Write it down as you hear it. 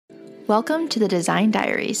Welcome to the Design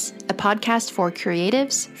Diaries, a podcast for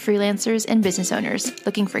creatives, freelancers, and business owners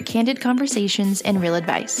looking for candid conversations and real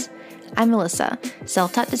advice. I'm Melissa,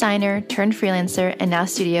 self-taught designer turned freelancer and now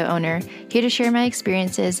studio owner, here to share my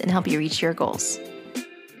experiences and help you reach your goals.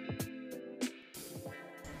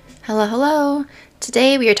 Hello.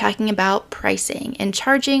 Today we are talking about pricing and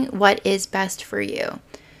charging what is best for you.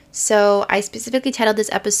 So I specifically titled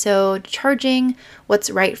this episode, Charging What's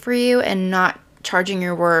Right for You and Not Charging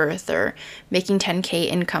Your Worth or making 10K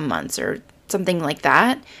income months or something like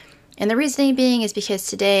that. And the reasoning being is because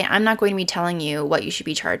today I'm not going to be telling you what you should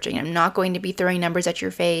be charging. I'm not going to be throwing numbers at your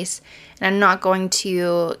face, and I'm not going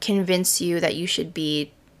to convince you that you should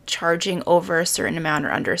be charging over a certain amount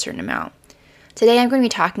or under a certain amount. Today I'm going to be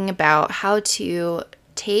talking about how to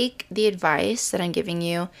take the advice that I'm giving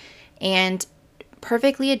you and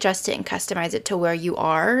perfectly adjust it and customize it to where you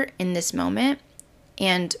are in this moment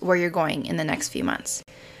and where you're going in the next few months.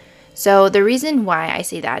 So the reason why I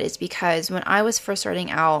say that is because when I was first starting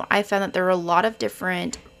out, I found that there were a lot of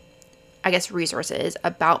different, resources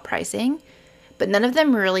about pricing, but none of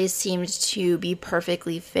them really seemed to be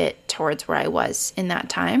perfectly fit towards where I was in that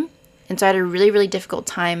time. And so I had a really, really difficult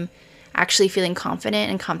time actually feeling confident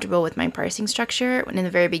and comfortable with my pricing structure in the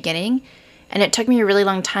very beginning. And it took me a really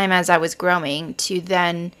long time as I was growing to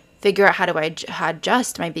then figure out how to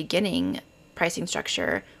adjust my beginning pricing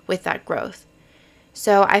structure with that growth.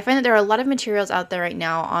 So I find that there are a lot of materials out there right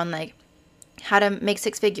now on like how to make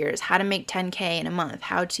six figures, how to make 10K in a month,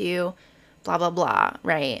 how to blah, blah, blah,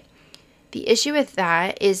 right? The issue with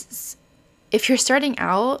that is if you're starting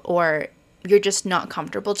out or you're just not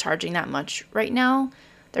comfortable charging that much right now,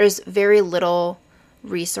 there's very little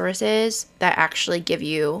resources that actually give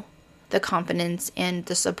you the confidence and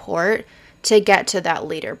the support to get to that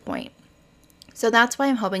later point. So that's why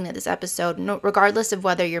I'm hoping that this episode, regardless of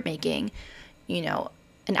whether you're making,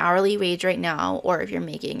 an hourly wage right now, or if you're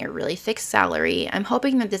making a really fixed salary, I'm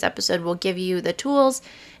hoping that this episode will give you the tools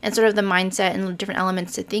and sort of the mindset and different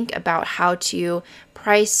elements to think about how to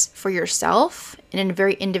price for yourself in a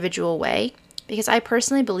very individual way. Because I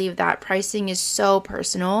personally believe that pricing is so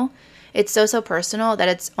personal. It's so personal that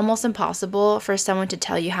it's almost impossible for someone to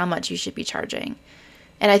tell you how much you should be charging.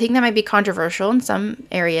 And I think that might be controversial in some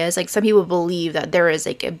areas. Like some people believe that there is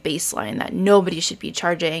like a baseline that nobody should be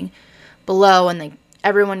charging below and like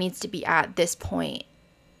everyone needs to be at this point,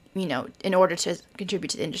 in order to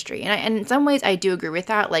contribute to the industry. And in some ways I do agree with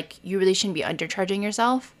that. Like you really shouldn't be undercharging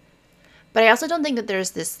yourself. But I also don't think that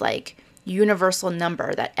there's this like universal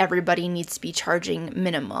number that everybody needs to be charging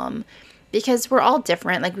minimum, because we're all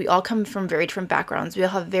different. Like we all come from very different backgrounds. We all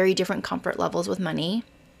have very different comfort levels with money.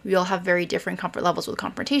 We all have very different comfort levels with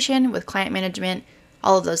confrontation, with client management,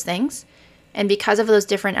 all of those things. And because of those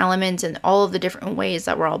different elements and all of the different ways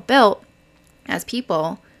that we're all built as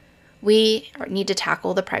people, we need to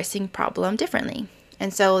tackle the pricing problem differently.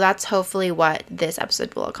 And so that's hopefully what this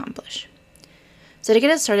episode will accomplish. So to get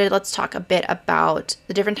us started, let's talk a bit about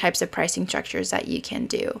the different types of pricing structures that you can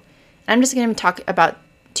do. And I'm just going to talk about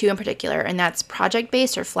two in particular, and that's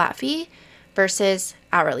project-based or flat fee versus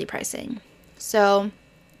hourly pricing. So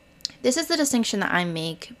this is the distinction that I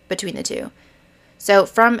make between the two. So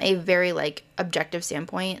from a very objective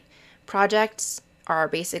standpoint, projects are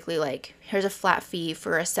basically here's a flat fee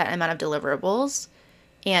for a set amount of deliverables,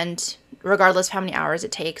 and regardless of how many hours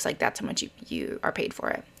it takes, that's how much you are paid for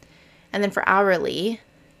it. And then for hourly,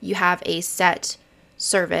 you have a set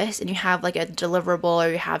service and you have a deliverable,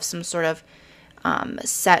 or you have some sort of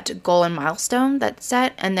set goal and milestone that's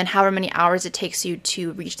set, and then however many hours it takes you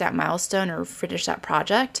to reach that milestone or finish that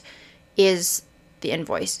project is the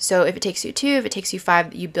invoice. So if it takes you 2, if it takes you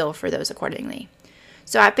 5, you bill for those accordingly.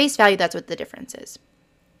 So at face value, that's what the difference is.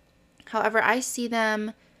 However, I see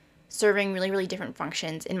them serving really, really different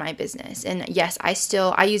functions in my business. And yes, I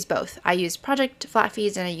use both. I use project flat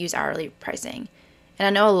fees and I use hourly pricing. And I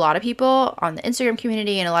know a lot of people on the Instagram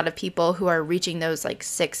community and a lot of people who are reaching those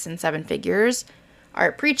 6 and 7 figures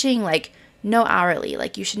are preaching no hourly,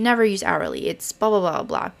 you should never use hourly. It's blah, blah, blah,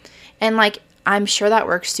 blah. And I'm sure that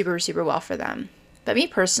works super, super well for them. But me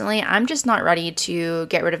personally, I'm just not ready to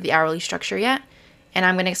get rid of the hourly structure yet. And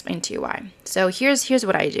I'm going to explain to you why. So here's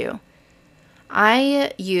what I do.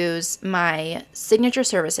 I use my signature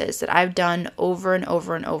services that I've done over and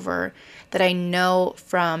over and over, that I know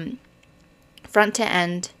from front to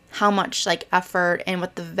end how much effort and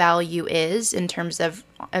what the value is in terms of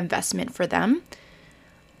investment for them.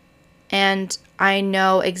 And I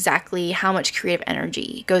know exactly how much creative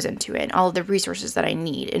energy goes into it and all of the resources that I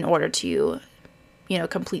need in order to,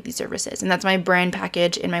 complete these services. And that's my brand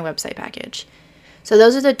package and my website package. So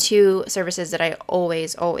those are the two services that I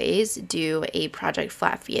always do a project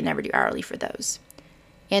flat fee and never do hourly for those.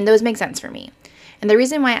 And those make sense for me. And the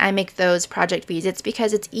reason why I make those project fees, it's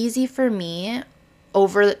because it's easy for me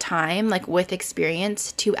over the time, like with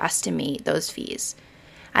experience, to estimate those fees.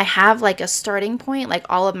 I have like a starting point, like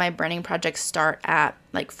all of my branding projects start at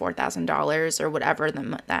like $4,000 or whatever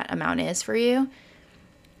that amount is for you.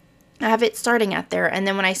 I have it starting at there. And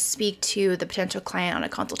then when I speak to the potential client on a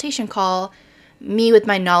consultation call, me with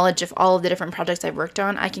my knowledge of all of the different projects I've worked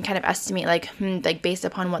on, I can kind of estimate like based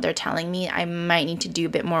upon what they're telling me, I might need to do a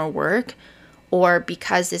bit more work, or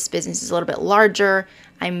because this business is a little bit larger,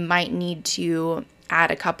 I might need to add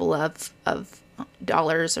a couple of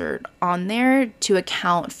dollars or on there to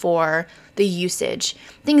account for the usage,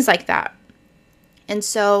 things like that. And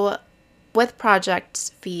so with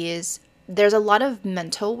project fees, there's a lot of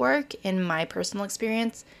mental work in my personal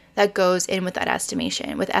experience that goes in with that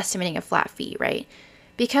estimation, with estimating a flat fee, right?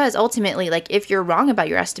 Because ultimately, like if you're wrong about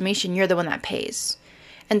your estimation, you're the one that pays.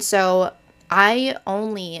 And so I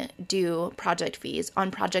only do project fees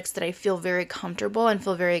on projects that I feel very comfortable and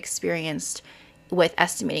feel very experienced with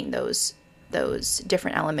estimating those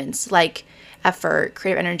different elements like effort,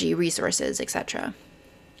 creative energy, resources, etc.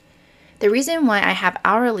 The reason why I have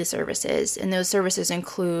hourly services, and those services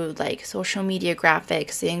include like social media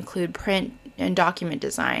graphics, they include print and document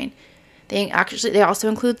design. They also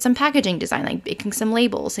include some packaging design, like making some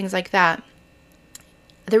labels, things like that.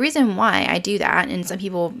 The reason why I do that, and some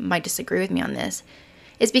people might disagree with me on this,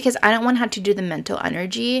 is because I don't want to have to do the mental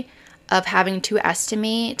energy of having to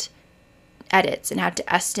estimate edits and have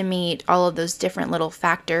to estimate all of those different little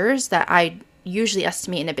factors that I usually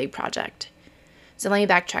estimate in a big project. So let me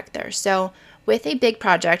backtrack there. So with a big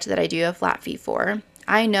project that I do a flat fee for,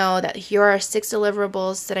 I know that here are 6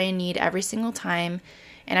 deliverables that I need every single time.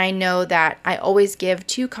 And I know that I always give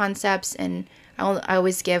 2 concepts, and I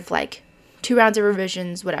always give like 2 rounds of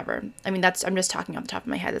revisions, whatever. I mean, I'm just talking off the top of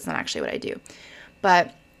my head. That's not actually what I do.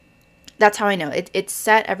 But that's how I know. It's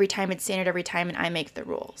set every time, it's standard every time, and I make the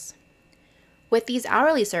rules. With these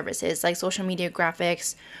hourly services like social media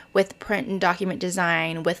graphics, with print and document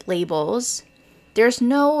design, with labels, there's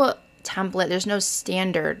no template, there's no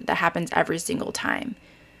standard that happens every single time.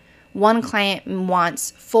 One client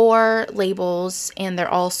wants 4 labels and they're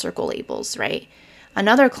all circle labels, right?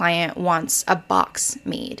 Another client wants a box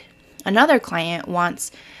made. Another client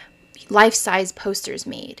wants life-size posters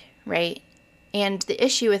made, right? And the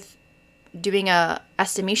issue with doing a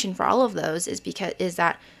estimation for all of those is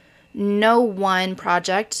that no one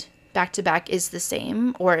project back to back is the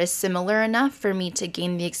same or is similar enough for me to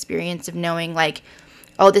gain the experience of knowing like,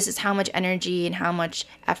 oh, this is how much energy and how much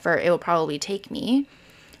effort it will probably take me.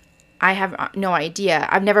 I have no idea.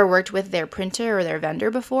 I've never worked with their printer or their vendor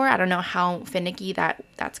before. I don't know how finicky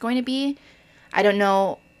that's going to be. I don't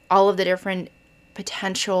know all of the different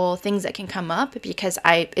potential things that can come up because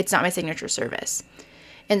it's not my signature service.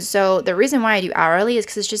 And so the reason why I do hourly is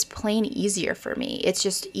because it's just plain easier for me. It's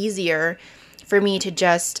just easier for me to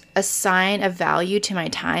just assign a value to my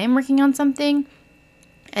time working on something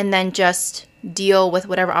and then just deal with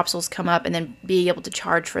whatever obstacles come up and then be able to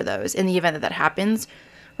charge for those in the event that happens,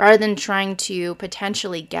 rather than trying to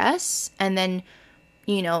potentially guess and then,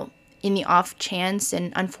 in the off chance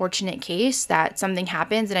and unfortunate case that something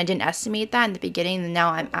happens and I didn't estimate that in the beginning, and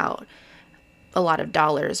now I'm out a lot of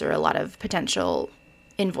dollars or a lot of potential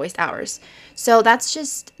invoiced hours. So that's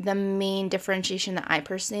just the main differentiation that I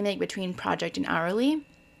personally make between project and hourly.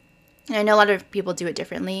 And I know a lot of people do it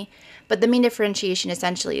differently, but the main differentiation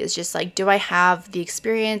essentially is just like, do I have the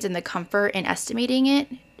experience and the comfort in estimating it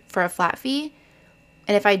for a flat fee?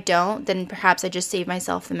 And if I don't, then perhaps I just save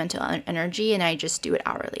myself the mental energy and I just do it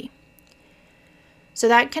hourly. So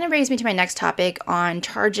that kind of brings me to my next topic on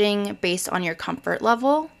charging based on your comfort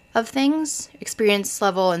level of things, experience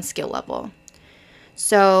level, and skill level.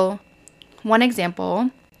 So one example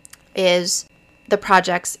is the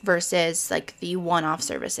projects versus like the one-off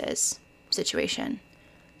services situation.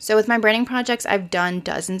 So with my branding projects, I've done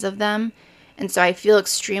dozens of them. And so I feel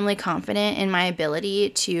extremely confident in my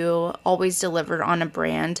ability to always deliver on a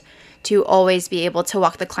brand, to always be able to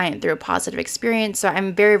walk the client through a positive experience. So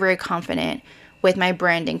I'm very, very confident with my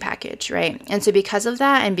branding package, right? And so because of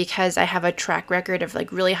that, and because I have a track record of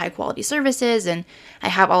like really high quality services, and I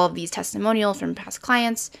have all of these testimonials from past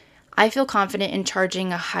clients, I feel confident in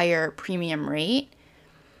charging a higher premium rate.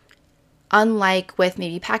 Unlike with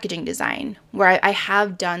maybe packaging design, where I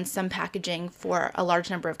have done some packaging for a large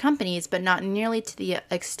number of companies, but not nearly to the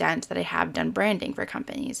extent that I have done branding for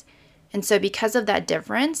companies. And so because of that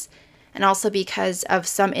difference, and also because of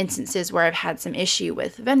some instances where I've had some issue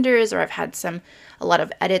with vendors, or I've had a lot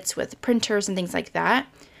of edits with printers and things like that,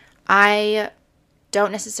 I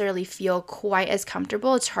don't necessarily feel quite as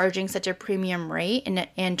comfortable charging such a premium rate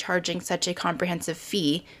and charging such a comprehensive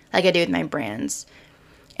fee like I do with my brands.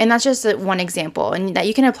 And that's just one example, and that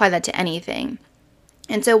you can apply that to anything.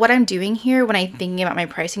 And so what I'm doing here when I'm thinking about my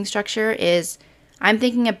pricing structure is I'm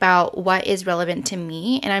thinking about what is relevant to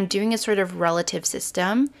me, and I'm doing a sort of relative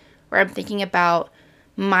system where I'm thinking about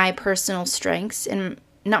my personal strengths and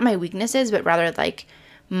not my weaknesses, but rather like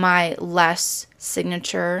my less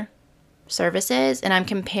signature services, and I'm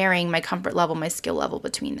comparing my comfort level, my skill level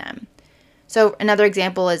between them. So another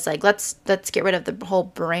example is like, let's get rid of the whole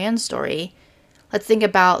brand story. Let's think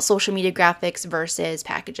about social media graphics versus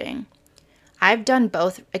packaging. I've done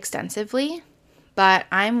both extensively, but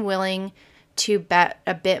I'm willing to bet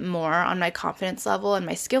a bit more on my confidence level and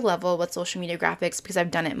my skill level with social media graphics because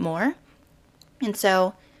I've done it more. And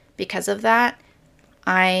so because of that,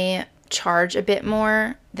 I charge a bit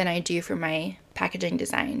more than I do for my packaging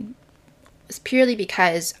design. It's purely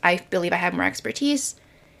because I believe I have more expertise,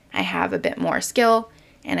 I have a bit more skill,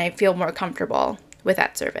 and I feel more comfortable with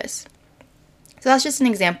that service. So that's just an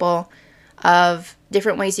example of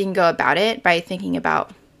different ways you can go about it by thinking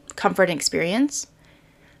about comfort and experience.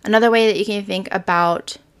 Another way that you can think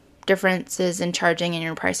about differences in charging and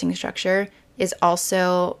your pricing structure is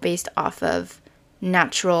also based off of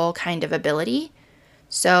natural kind of ability.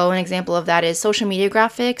 So an example of that is social media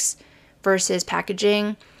graphics versus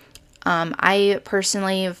packaging. I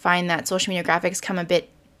personally find that social media graphics come a bit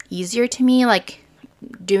easier to me. Like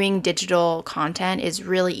doing digital content is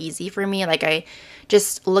really easy for me. Like I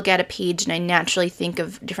just look at a page and I naturally think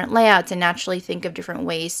of different layouts and naturally think of different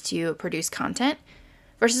ways to produce content.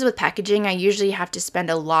 Versus with packaging, I usually have to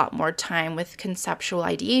spend a lot more time with conceptual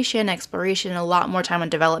ideation, exploration, a lot more time on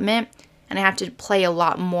development, and I have to play a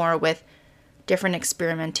lot more with different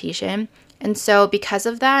experimentation. And so because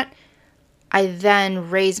of that, I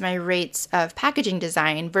then raise my rates of packaging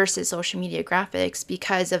design versus social media graphics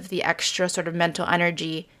because of the extra sort of mental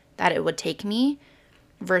energy that it would take me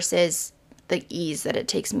versus the ease that it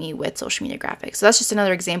takes me with social media graphics. So that's just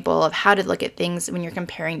another example of how to look at things when you're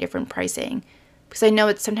comparing different pricing. Because I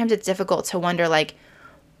know sometimes it's difficult to wonder, like,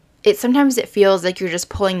 sometimes it feels like you're just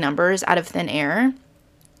pulling numbers out of thin air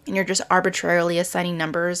and you're just arbitrarily assigning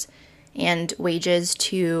numbers and wages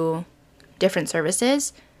to different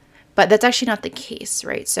services. But that's actually not the case,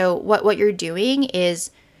 right? So what you're doing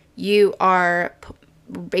is you are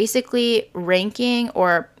basically ranking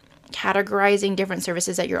or categorizing different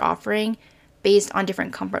services that you're offering based on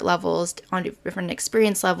different comfort levels, on different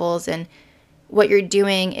experience levels, and what you're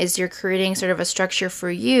doing is you're creating sort of a structure for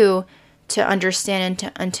you to understand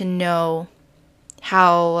and to know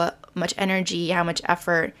how much energy, how much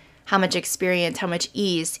effort, how much experience, how much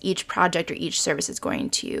ease each project or each service is going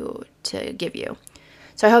to give you.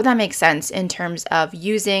 So I hope that makes sense in terms of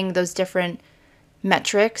using those different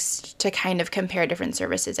metrics to kind of compare different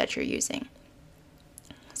services that you're using.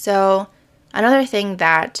 So another thing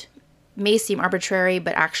that may seem arbitrary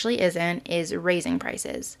but actually isn't is raising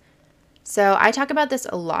prices. So I talk about this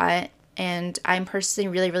a lot, and I'm personally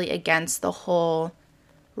really, really against the whole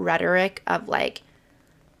rhetoric of like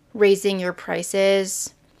raising your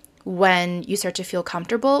prices when you start to feel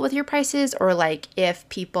comfortable with your prices, or like if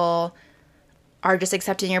people are just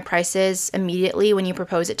accepting your prices immediately when you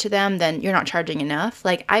propose it to them, then you're not charging enough.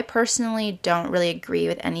 Like I personally don't really agree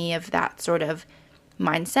with any of that sort of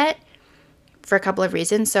mindset for a couple of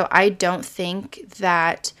reasons. So I don't think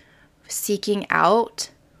that seeking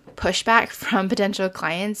out pushback from potential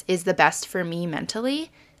clients is the best for me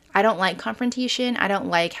mentally. I don't like confrontation. I don't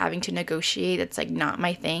like having to negotiate. It's like not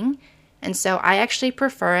my thing. And so I actually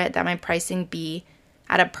prefer it that my pricing be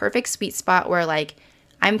at a perfect sweet spot where like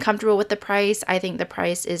I'm comfortable with the price. I think the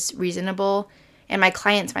price is reasonable and my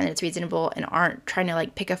clients find that it's reasonable and aren't trying to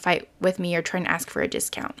like pick a fight with me or trying to ask for a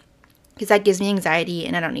discount, because that gives me anxiety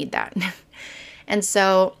and I don't need that. And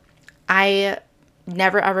so I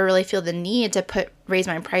never ever really feel the need to raise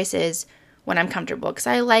my prices when I'm comfortable, because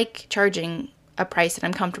I like charging a price that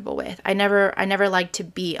I'm comfortable with. I never like to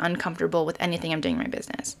be uncomfortable with anything I'm doing in my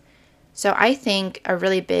business. So I think a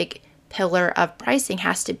really big pillar of pricing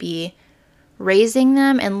has to be raising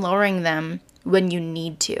them and lowering them when you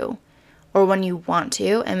need to, or when you want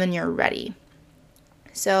to, and when you're ready.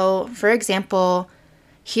 So for example,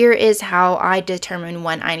 here is how I determine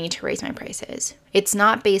when I need to raise my prices. It's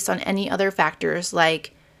not based on any other factors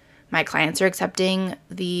like my clients are accepting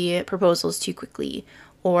the proposals too quickly,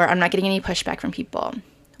 or I'm not getting any pushback from people.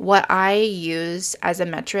 What I use as a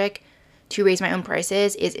metric to raise my own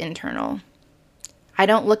prices is internal. I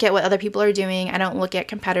don't look at what other people are doing. I don't look at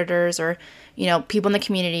competitors or, people in the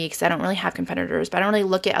community, because I don't really have competitors, but I don't really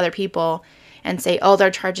look at other people and say, oh, they're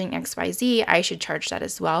charging XYZ, I should charge that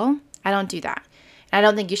as well. I don't do that. And I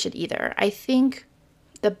don't think you should either. I think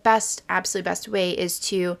the absolute best way is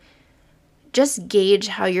to just gauge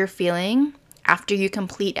how you're feeling after you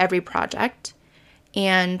complete every project,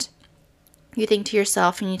 and you think to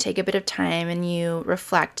yourself and you take a bit of time and you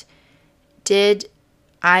reflect, did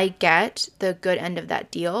I get the good end of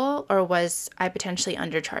that deal, or was I potentially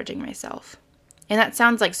undercharging myself? And that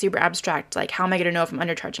sounds like super abstract, like how am I going to know if I'm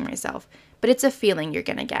undercharging myself? But it's a feeling you're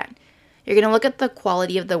going to get. You're going to look at the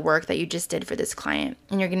quality of the work that you just did for this client,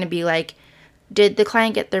 and you're going to be like, did the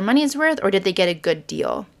client get their money's worth, or did they get a good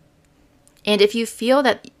deal? And if you feel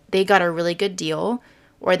that they got a really good deal,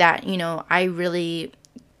 or that, I really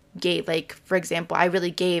gave, like, for example, I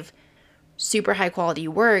really gave super high quality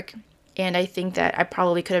work, and I think that I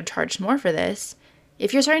probably could have charged more for this.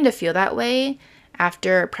 If you're starting to feel that way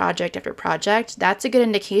after project after project, that's a good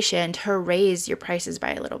indication to raise your prices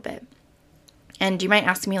by a little bit. And you might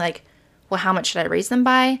ask me, like, well, how much should I raise them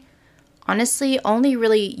by? Honestly, only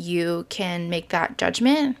really you can make that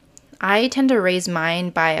judgment. I tend to raise mine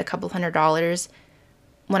by a couple $100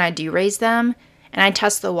 when I do raise them, and I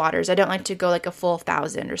test the waters. I don't like to go like a full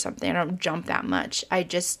 1,000 or something. I don't jump that much.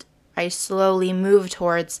 I slowly move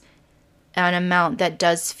towards an amount that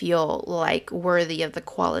does feel like worthy of the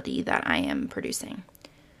quality that I am producing.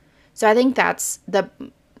 So I think that's the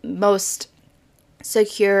most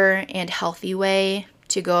secure and healthy way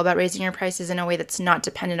to go about raising your prices in a way that's not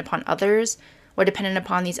dependent upon others or dependent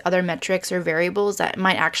upon these other metrics or variables that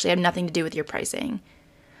might actually have nothing to do with your pricing.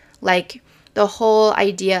 Like the whole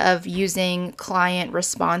idea of using client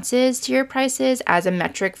responses to your prices as a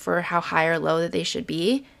metric for how high or low that they should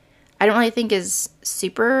be, I don't really think is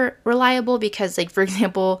super reliable, because, like, for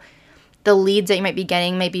example, the leads that you might be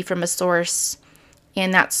getting may be from a source,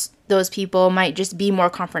 and those people might just be more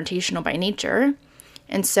confrontational by nature.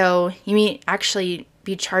 And so you may actually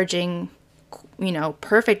be charging,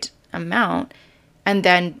 perfect amount, and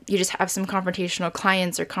then you just have some confrontational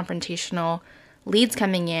clients or confrontational leads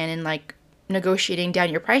coming in and, like, negotiating down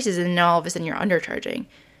your prices, and now all of a sudden you're undercharging.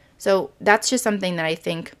 So that's just something that I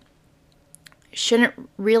think shouldn't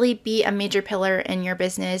really be a major pillar in your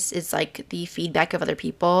business, is like the feedback of other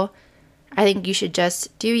people. I think you should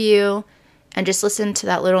just do you and just listen to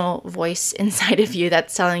that little voice inside of you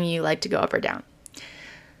that's telling you, like, to go up or down.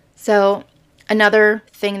 So another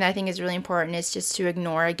thing that I think is really important is just to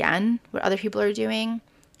ignore, again, what other people are doing.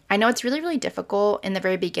 I know it's really, really difficult in the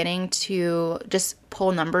very beginning to just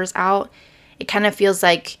pull numbers out. It kind of feels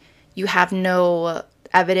like you have no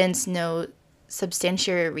evidence, no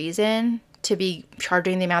substantiated reason to be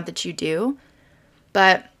charging the amount that you do.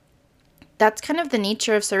 But that's kind of the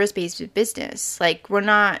nature of service-based business. Like, we're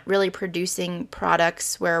not really producing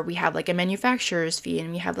products where we have like a manufacturer's fee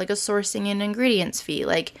and we have like a sourcing and ingredients fee.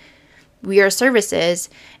 Like, we are services.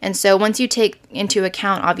 And so once you take into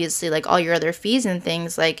account, obviously, like all your other fees and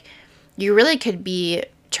things, like, you really could be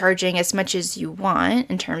charging as much as you want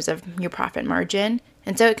in terms of your profit margin.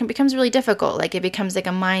 And so it becomes really difficult. Like, it becomes like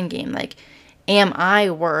a mind game. Like, am I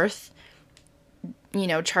worth,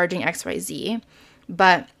 charging XYZ?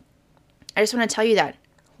 But I just want to tell you that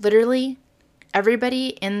literally everybody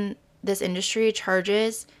in this industry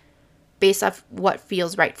charges based off what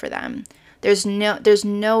feels right for them. There's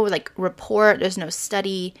no like report, there's no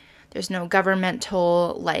study, there's no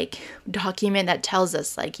governmental like document that tells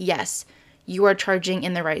us like, yes, you are charging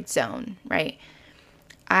in the right zone, right?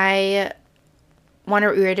 I want to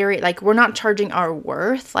reiterate, like, we're not charging our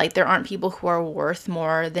worth. Like, there aren't people who are worth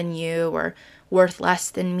more than you or worth less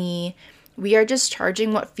than me. We are just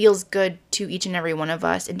charging what feels good to each and every one of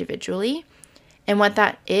us individually. And what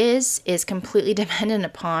that is completely dependent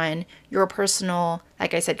upon your personal,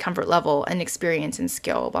 like I said, comfort level and experience and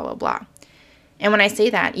skill, blah, blah, blah. And when I say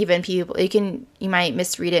that, even people, you might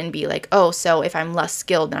misread it and be like, oh, so if I'm less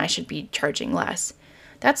skilled, then I should be charging less.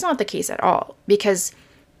 That's not the case at all. Because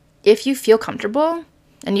if you feel comfortable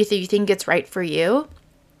and you think it's right for you,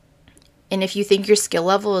 and if you think your skill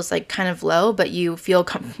level is like kind of low, but you feel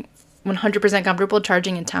 100% comfortable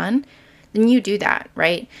charging a ton, then you do that,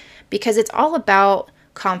 right? Because it's all about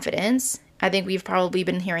confidence. I think we've probably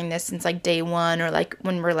been hearing this since like day one, or like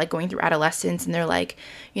when we're like going through adolescence and they're like,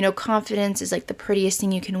 confidence is like the prettiest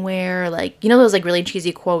thing you can wear. Like, those like really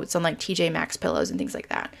cheesy quotes on like TJ Maxx pillows and things like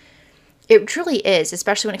that. It truly is,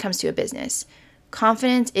 especially when it comes to a business.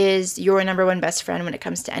 Confidence is your number one best friend when it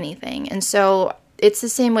comes to anything. And so it's the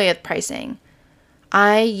same way with pricing.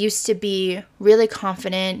 I used to be really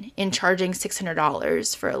confident in charging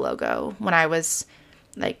 $600 for a logo when I was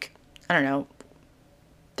like, I don't know,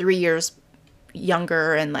 3 years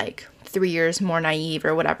younger and like 3 years more naive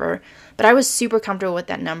or whatever. But I was super comfortable with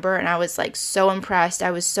that number, and I was like so impressed.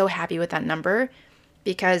 I was so happy with that number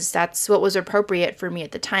because that's what was appropriate for me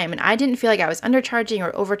at the time. And I didn't feel like I was undercharging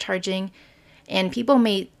or overcharging. And people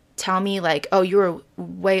may tell me like, oh, you were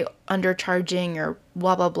way undercharging or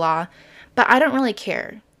blah, blah, blah. But I don't really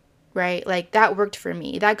care, right? Like that worked for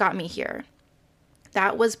me. That got me here.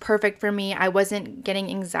 That was perfect for me. I wasn't getting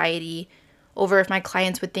anxiety over if my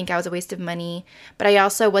clients would think I was a waste of money, but I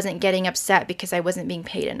also wasn't getting upset because I wasn't being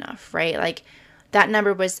paid enough, right? Like that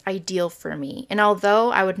number was ideal for me. And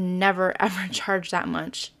although I would never ever charge that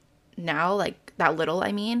much now, like that little,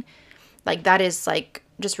 I mean, like that is like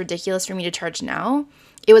just ridiculous for me to charge now.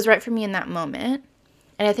 It was right for me in that moment.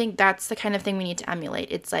 And I think that's the kind of thing we need to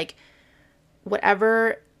emulate. It's like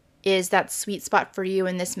whatever is that sweet spot for you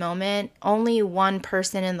in this moment, only one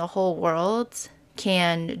person in the whole world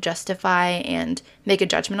can justify and make a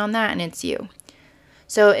judgment on that, and it's you.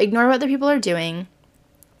 So ignore what other people are doing.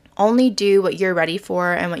 Only do what you're ready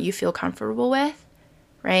for and what you feel comfortable with,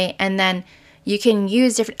 right? And then you can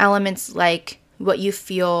use different elements like what you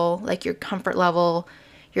feel, like your comfort level,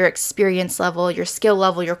 your experience level, your skill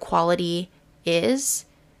level, your quality is.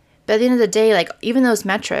 But at the end of the day, like even those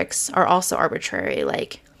metrics are also arbitrary.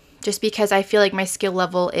 Like just because I feel like my skill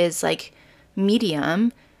level is like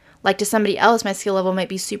medium, like to somebody else, my skill level might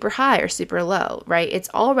be super high or super low, right? It's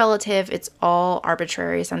all relative. It's all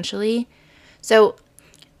arbitrary, essentially. So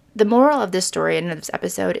the moral of this story and of this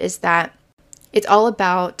episode is that it's all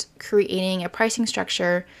about creating a pricing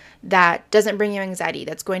structure that doesn't bring you anxiety,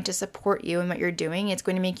 that's going to support you in what you're doing. It's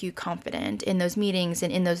going to make you confident in those meetings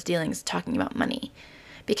and in those dealings talking about money.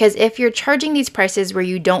 Because if you're charging these prices where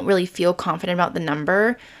you don't really feel confident about the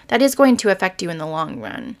number, that is going to affect you in the long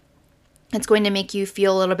run. It's going to make you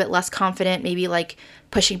feel a little bit less confident, maybe like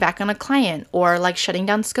pushing back on a client or like shutting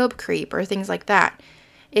down scope creep or things like that.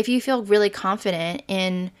 If you feel really confident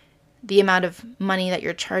in the amount of money that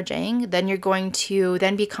you're charging, then you're going to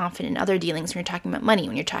then be confident in other dealings when you're talking about money,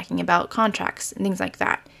 when you're talking about contracts and things like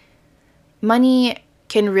that. Money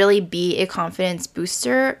can really be a confidence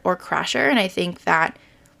booster or crasher, and I think that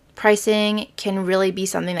pricing can really be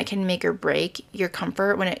something that can make or break your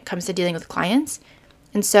comfort when it comes to dealing with clients.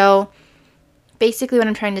 And so basically what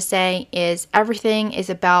I'm trying to say is everything is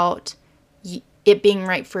about it being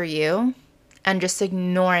right for you and just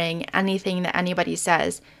ignoring anything that anybody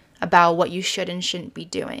says about what you should and shouldn't be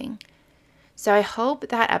doing. So I hope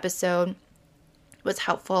that episode was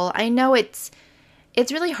helpful. I know it's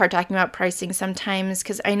really hard talking about pricing sometimes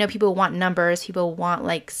because I know people want numbers, people want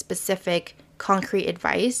like specific concrete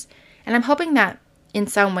advice. And I'm hoping that in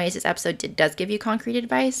some ways this episode does give you concrete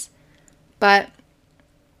advice. But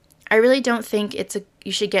I really don't think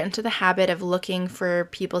you should get into the habit of looking for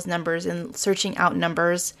people's numbers and searching out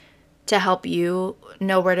numbers to help you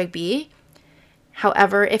know where to be.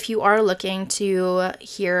 However, if you are looking to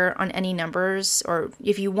hear on any numbers or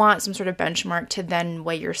if you want some sort of benchmark to then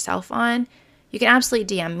weigh yourself on, you can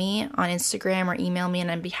absolutely DM me on Instagram or email me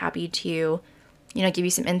and I'd be happy to, give you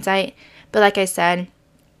some insight. But like I said,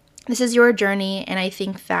 this is your journey, and I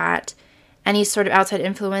think that any sort of outside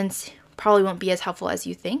influence probably won't be as helpful as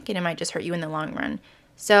you think, and it might just hurt you in the long run.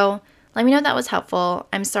 So let me know if that was helpful.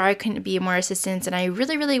 I'm sorry I couldn't be more assistance, and I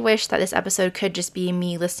really, really wish that this episode could just be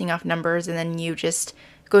me listing off numbers and then you just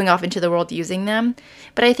going off into the world using them.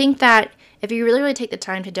 But I think that if you really, really take the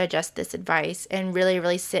time to digest this advice and really,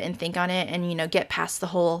 really sit and think on it and, get past the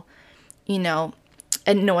whole,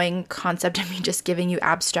 annoying concept of me just giving you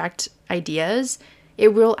abstract ideas, it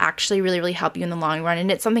will actually really, really help you in the long run. And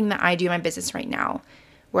it's something that I do in my business right now,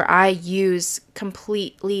 where I use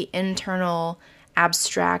completely internal,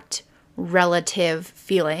 abstract, relative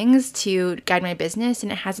feelings to guide my business,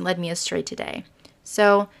 and it hasn't led me astray today.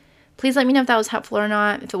 So please let me know if that was helpful or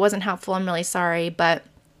not. If it wasn't helpful, I'm really sorry, but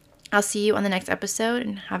I'll see you on the next episode,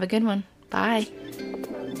 and have a good one. Bye.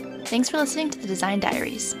 Thanks for listening to the Design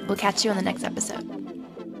Diaries. We'll catch you on the next episode.